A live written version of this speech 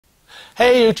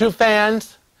Hey YouTube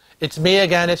fans, it's me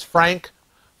again, it's Frank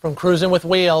from Cruising with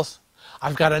Wheels.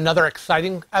 I've got another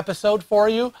exciting episode for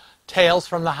you, Tales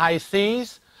from the High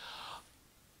Seas.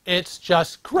 It's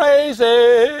just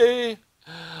crazy.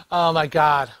 Oh my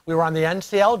God, we were on the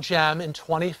NCL Gem in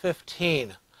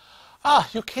 2015.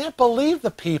 You can't believe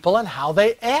the people and how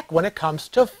they act when it comes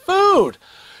to food.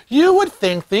 You would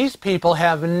think these people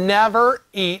have never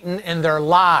eaten in their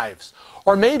lives.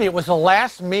 Or maybe it was the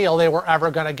last meal they were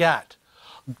ever going to get.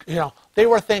 You know, they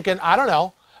were thinking, I don't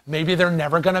know, maybe they're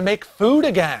never going to make food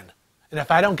again. And if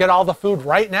I don't get all the food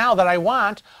right now that I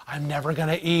want, I'm never going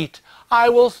to eat. I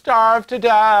will starve to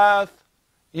death.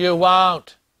 You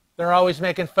won't. They're always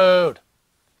making food.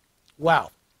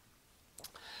 Well,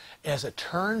 as it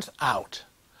turns out,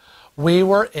 we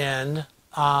were in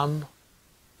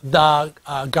the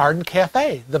Garden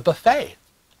Cafe, the buffet,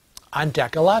 on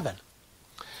deck 11.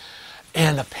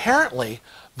 And apparently,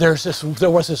 there was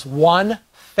this one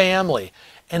family,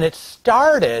 and it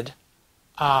started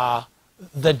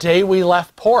the day we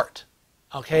left port,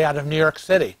 okay, out of New York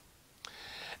City.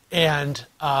 And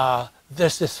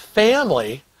there's this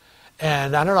family,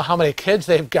 and I don't know how many kids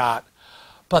they've got,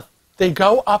 but they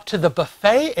go up to the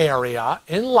buffet area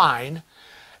in line,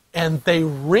 and they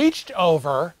reached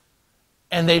over,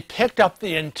 and they picked up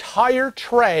the entire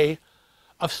tray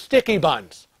of sticky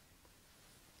buns.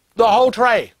 The whole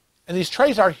tray. And these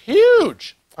trays are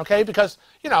huge, okay, because,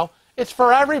 you know, it's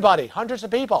for everybody, hundreds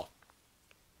of people.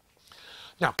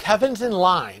 Now, Kevin's in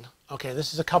line, okay,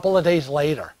 this is a couple of days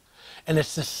later, and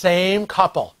it's the same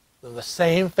couple, the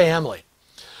same family.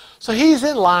 So he's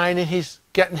in line, and he's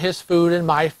getting his food and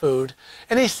my food,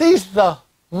 and he sees the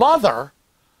mother,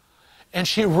 and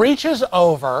she reaches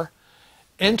over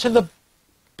into the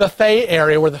buffet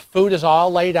area where the food is all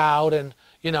laid out, and,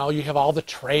 you know, you have all the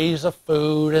trays of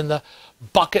food and the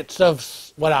buckets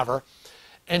of whatever,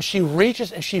 and she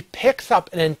reaches and she picks up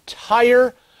an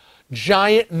entire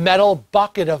giant metal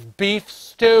bucket of beef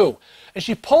stew, and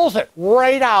she pulls it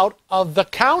right out of the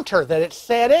counter that it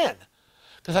sat in,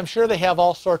 because I'm sure they have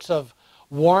all sorts of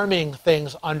warming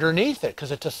things underneath it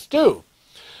because it's a stew.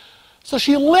 So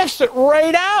she lifts it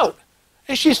right out,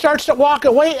 and she starts to walk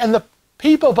away, and the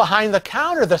people behind the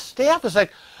counter, the staff, is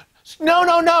like,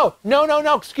 no,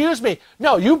 excuse me.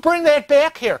 No, you bring that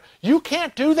back here. You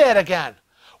can't do that again.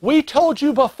 We told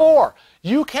you before,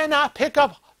 you cannot pick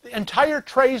up the entire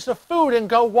trays of food and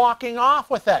go walking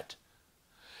off with it.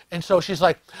 And so she's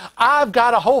like, I've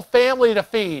got a whole family to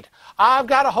feed. I've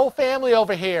got a whole family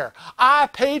over here. I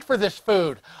paid for this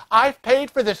food. I've paid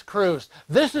for this cruise.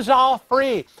 This is all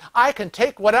free. I can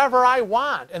take whatever I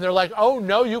want. And they're like, oh,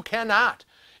 no, you cannot.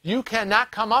 You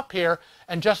cannot come up here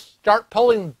and just start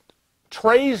pulling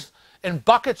trays and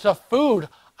buckets of food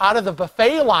out of the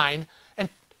buffet line and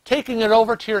taking it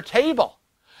over to your table.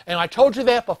 And I told you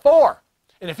that before.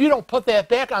 And if you don't put that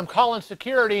back, I'm calling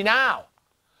security now.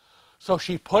 So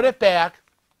she put it back,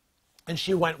 and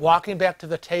she went walking back to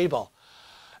the table.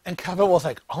 And Kevin was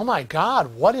like, oh my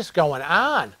God, what is going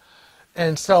on?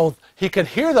 And so he could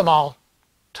hear them all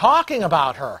talking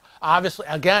about her. Obviously,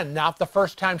 again, not the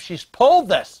first time she's pulled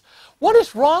this. What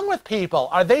is wrong with people?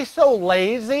 Are they so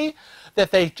lazy that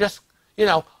they just, you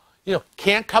know,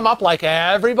 can't come up like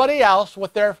everybody else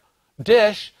with their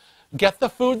dish, get the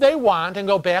food they want, and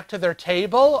go back to their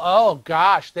table? Oh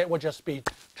gosh, that would just be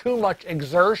too much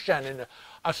exertion and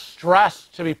a stress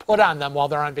to be put on them while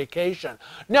they're on vacation.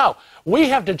 No, we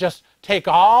have to just take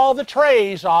all the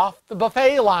trays off the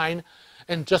buffet line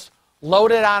and just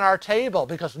load it on our table,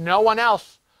 because no one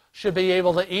else should be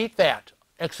able to eat that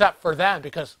except for them,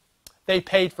 because they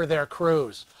paid for their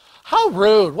cruise. How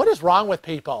rude. What is wrong with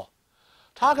people?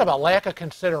 Talk about lack of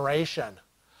consideration.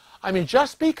 I mean,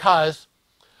 just because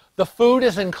the food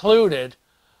is included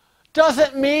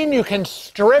doesn't mean you can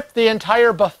strip the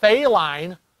entire buffet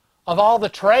line of all the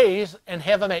trays and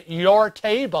have them at your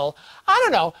table. I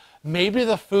don't know. Maybe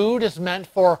the food is meant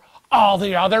for all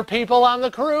the other people on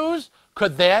the cruise?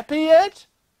 Could that be it?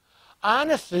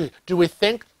 Honestly, do we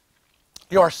think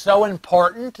you're so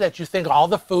important that you think all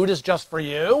the food is just for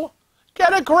you?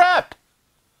 Get a grip.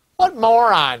 What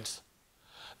morons.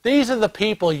 These are the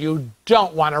people you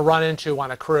don't want to run into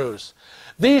on a cruise.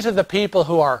 These are the people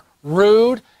who are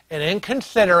rude and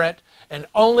inconsiderate and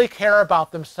only care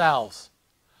about themselves.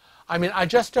 I mean, I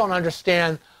just don't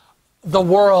understand the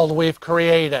world we've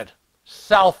created.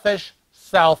 Selfish,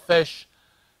 selfish,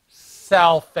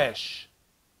 selfish.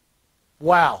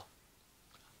 Well,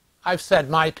 I've said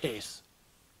my piece.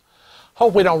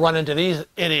 Hope we don't run into these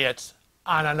idiots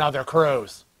on another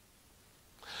cruise.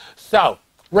 So,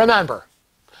 remember,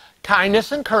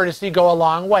 kindness and courtesy go a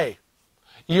long way.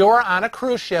 You are on a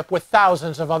cruise ship with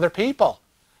thousands of other people.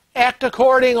 Act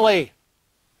accordingly.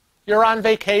 You're on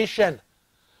vacation.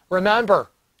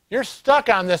 Remember, you're stuck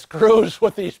on this cruise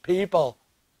with these people.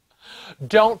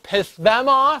 Don't piss them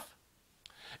off,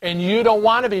 and you don't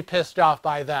want to be pissed off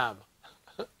by them.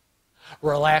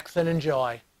 Relax and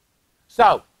enjoy.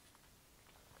 So,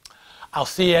 I'll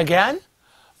see you again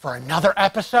for another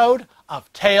episode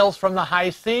of Tales from the High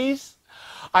Seas.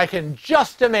 I can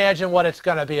just imagine what it's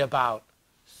going to be about.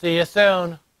 See you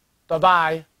soon.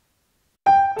 Bye-bye.